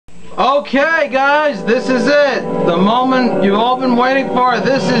Okay, guys, this is it. The moment you've all been waiting for.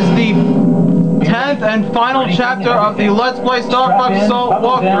 This is the 10th and final chapter of the Let's Play Star Fox Assault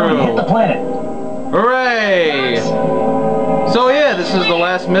walkthrough. Hit the planet. Hooray! So yeah, this is the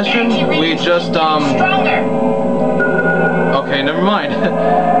last mission. We just okay, never mind.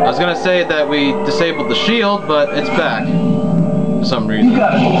 I was gonna say that we disabled the shield, but it's back for some reason. You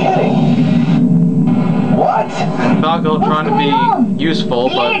gotta be kidding. What? Falco trying to be useful,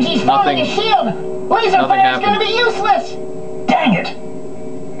 but nothing. Nothing happened. Gonna be useless. Dang it!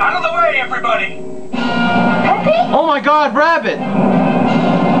 Out of the way, everybody! Peppy? Oh my God, Rabbit!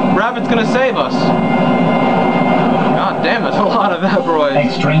 Rabbit's gonna save us. God damn, that's a lot of aparoids.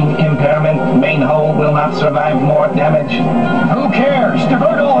 Extreme impairment. Main hull will not survive more damage. Who cares?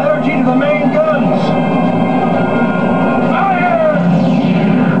 Divert all energy to the main guns. Fire!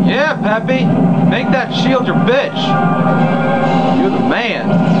 Yeah, Peppy. Make that shield your bitch. You're the man.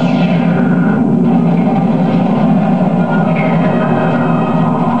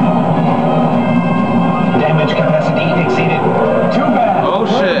 Damage capacity exceeded. Too bad. Oh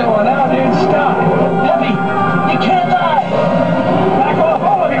shit. We're going out in stock. Peppy, you can't die. Back off,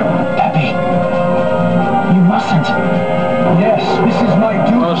 all of you. Peppy, you mustn't. Yes, this is my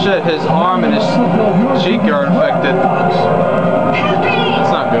duty. Oh shit, his arm and his cheek are infected. Peppy!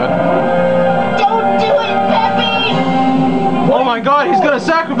 That's not good. Don't do it, Peppy! Oh my God, he's gonna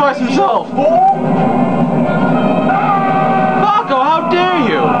sacrifice himself! Falco, how dare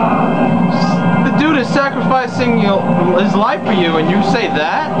you! The dude is sacrificing his life for you and you say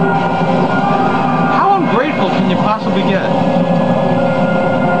that? How ungrateful can you possibly get?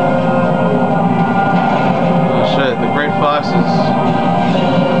 Oh shit, the Great Fox is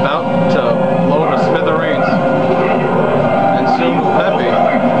about to blow to smithereens. And soon will Peppy.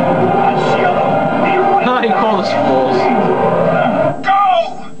 He called us fools. Go!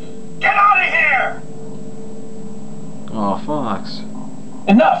 Get out of here! Oh, Fox.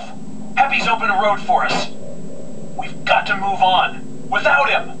 Enough! Peppy's opened a road for us. We've got to move on. Without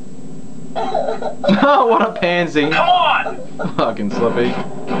him. Oh, what a pansy. Come on! Fucking Slippy.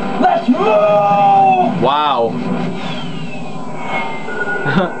 Let's move! Wow.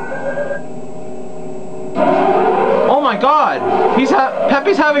 Oh my God!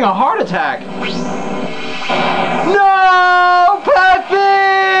 Peppy's having a heart attack. No,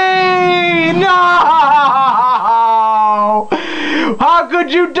 Peppy! No! How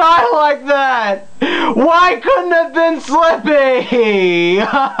could you die like that? Why couldn't it have been Slippy?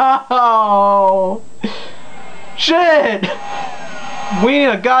 Oh, shit! We need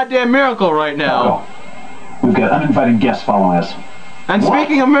a goddamn miracle right now. We've got uninvited guests following us. And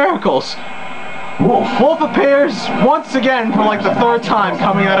speaking of miracles, Wolf appears once again for like the third time,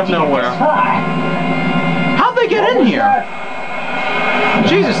 coming out of nowhere. How'd they get in here?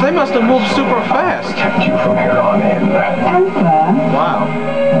 Jesus, they must have moved super fast. Protect you from here on in. Wow.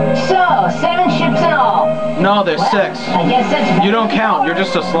 So, 7 ships in all. No, there's 6. I guess that's... You don't count, you're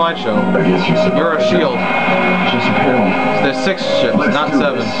just a slideshow. I guess You're a shield. Just apparently. There's 6 ships, not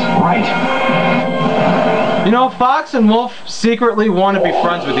 7. Right. You know, Fox and Wolf secretly want to be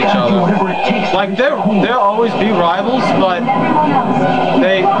friends with each other. Like, they'll always be rivals, but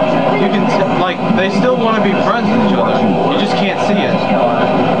they still want to be friends with each other. You just can't see it.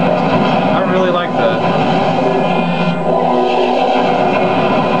 I really like that.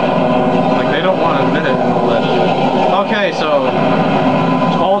 Like, they don't want to admit it and all that shit. Okay, so,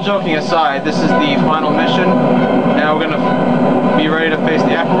 all joking aside, this is the final mission. Now we're gonna be ready to face the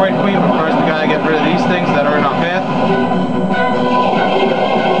aparoid queen, but first we gotta get rid of these things that are in our path.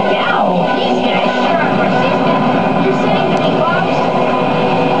 Ow, these guys sure are persistent. You see anything, Fox?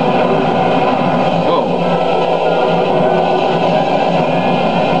 Whoa.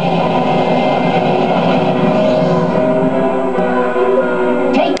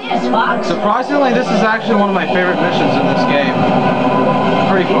 Take this, Fox. Surprisingly, this is actually one of my favorite missions in this game.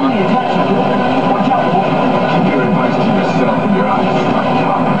 Pretty fun.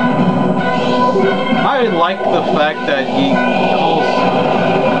 I like the fact that he calls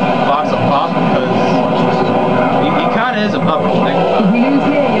Fox a pup because he kind of is a pup if you think about it. If you lose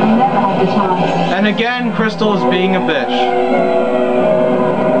here, you'll never have the chance. And again, Crystal is being a bitch.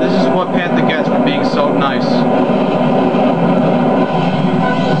 This is what Panther gets for being so nice.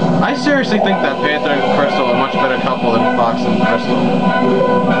 I seriously think that Panther and Crystal are a much better couple than Fox and Crystal.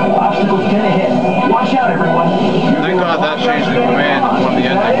 Obstacles dead ahead. Watch out, everyone. Thank God that changed the command.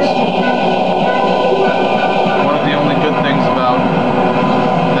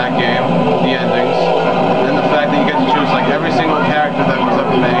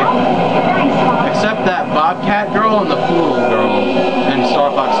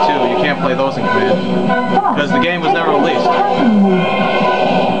 can't play those in command. Because the game was never released.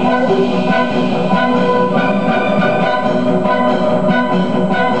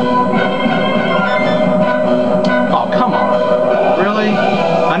 Oh, come on. Really?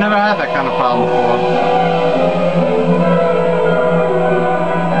 I never had that kind of problem before.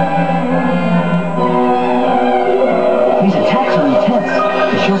 These attacks are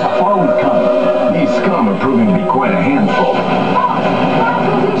intense. It shows how far we've come. These scum are proving to be quite a handful.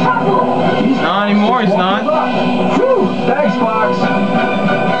 Not anymore, he's not. Whew, thanks, Fox. I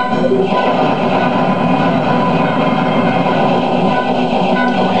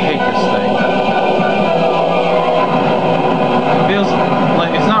hate this thing. It feels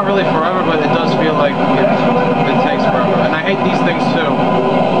like it's not really forever, but it does feel like it takes forever. And I hate these things too.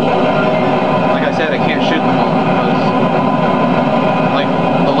 Like I said, I can't shoot them all because, like,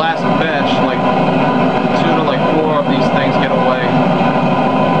 the last batch, like 2 to like 4 of these things get away.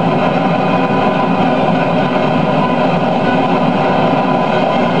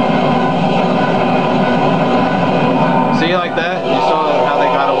 See, like that? You saw how they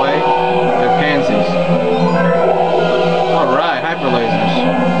got away? They're pansies. Alright, hyper lasers.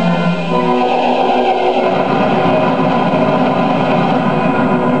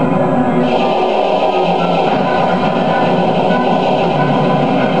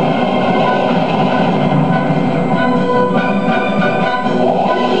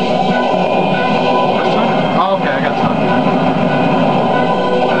 Oh, okay, I got time.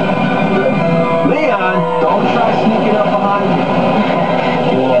 Leon, don't try sneaking up behind me.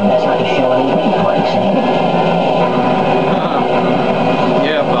 Yeah, that's not to show any weakness.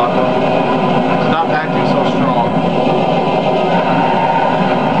 Yeah, Baco. Stop acting so strong.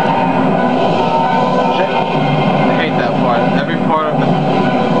 Shit. I hate that part. Every part of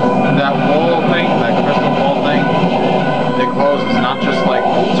that wall thing, that crystal wall thing, it closes. Not just like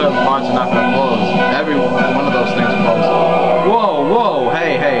certain parts are not going to close. Every one of those things closes. Whoa, whoa,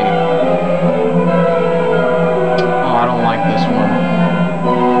 hey, hey. Oh, I don't like this one.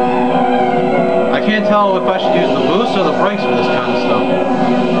 I can't tell if I should use the boost or the brakes for this kind of stuff.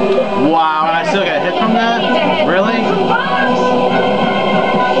 Wow, and I still got hit from that? Really?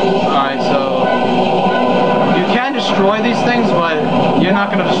 Alright, so you can destroy these things, but you're not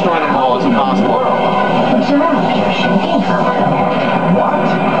going to destroy them all. It's impossible. What?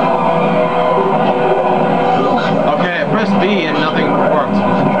 Okay, I pressed B and nothing worked.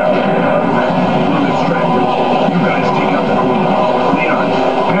 I'm distracted. You guys take out the queen. Leon,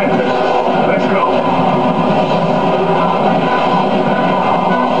 Panther, let's go.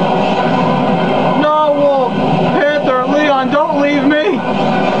 No, Wolf! Panther, Leon, don't leave me!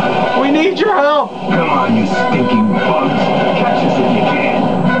 We need your help! Come on, you stinking bugs. Catch us if you can.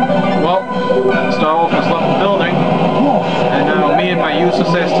 Well, Star Wolf has left the building, and now me and my useless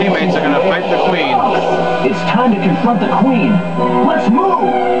ass teammates are gonna fight the Queen. It's time to confront the queen. Let's move!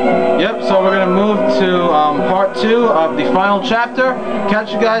 Yep, so we're gonna move to part 2 of the final chapter.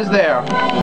 Catch you guys there.